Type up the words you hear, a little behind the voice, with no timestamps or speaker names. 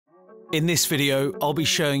In this video, I'll be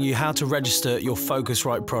showing you how to register your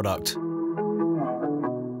Focusrite product.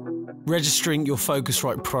 Registering your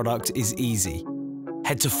Focusrite product is easy.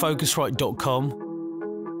 Head to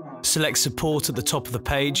Focusrite.com, select Support at the top of the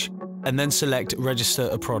page, and then select Register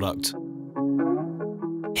a Product.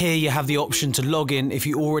 Here you have the option to log in if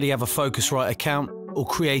you already have a Focusrite account or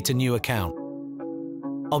create a new account.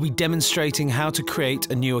 I'll be demonstrating how to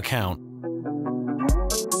create a new account.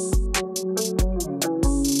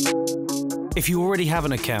 If you already have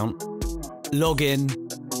an account, log in,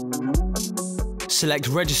 select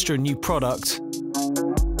Register a New Product,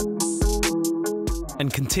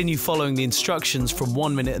 and continue following the instructions from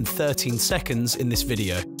 1 minute and 13 seconds in this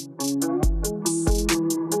video.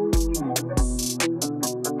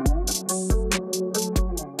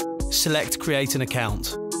 Select Create an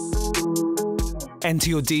Account. Enter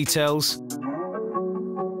your details.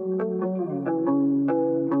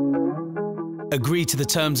 Agree to the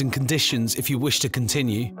terms and conditions if you wish to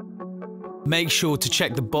continue. Make sure to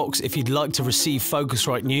check the box if you'd like to receive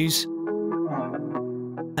Focusrite news.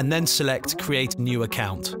 And then select Create a New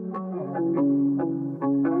Account.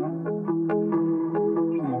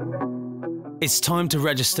 It's time to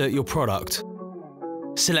register your product.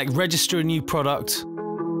 Select Register a New Product,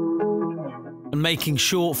 and making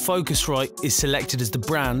sure Focusrite is selected as the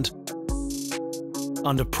brand.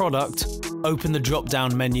 Under Product, open the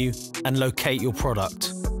drop-down menu and locate your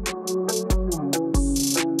product.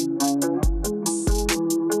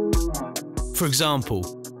 For example,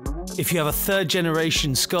 if you have a third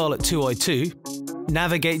generation Scarlett 2i2,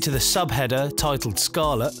 navigate to the subheader titled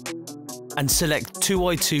Scarlett and select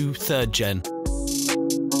 2i2 3rd Gen.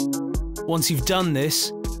 Once you've done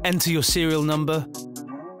this, enter your serial number.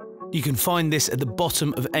 You can find this at the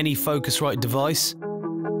bottom of any Focusrite device.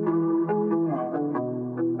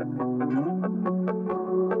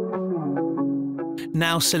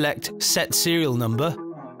 Now select Set Serial Number,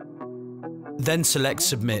 then select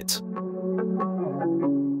Submit.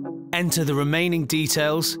 Enter the remaining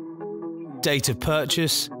details, date of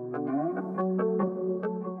purchase,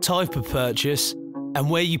 type of purchase, and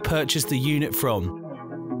where you purchased the unit from.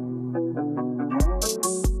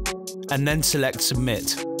 And then select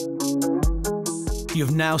Submit. You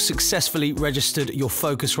have now successfully registered your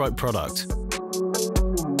Focusrite product.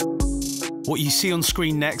 What you see on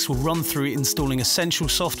screen next will run through installing essential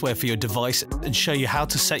software for your device and show you how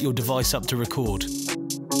to set your device up to record.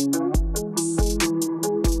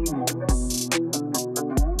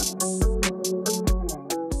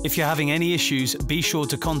 If you're having any issues, be sure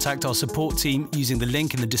to contact our support team using the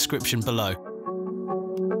link in the description below.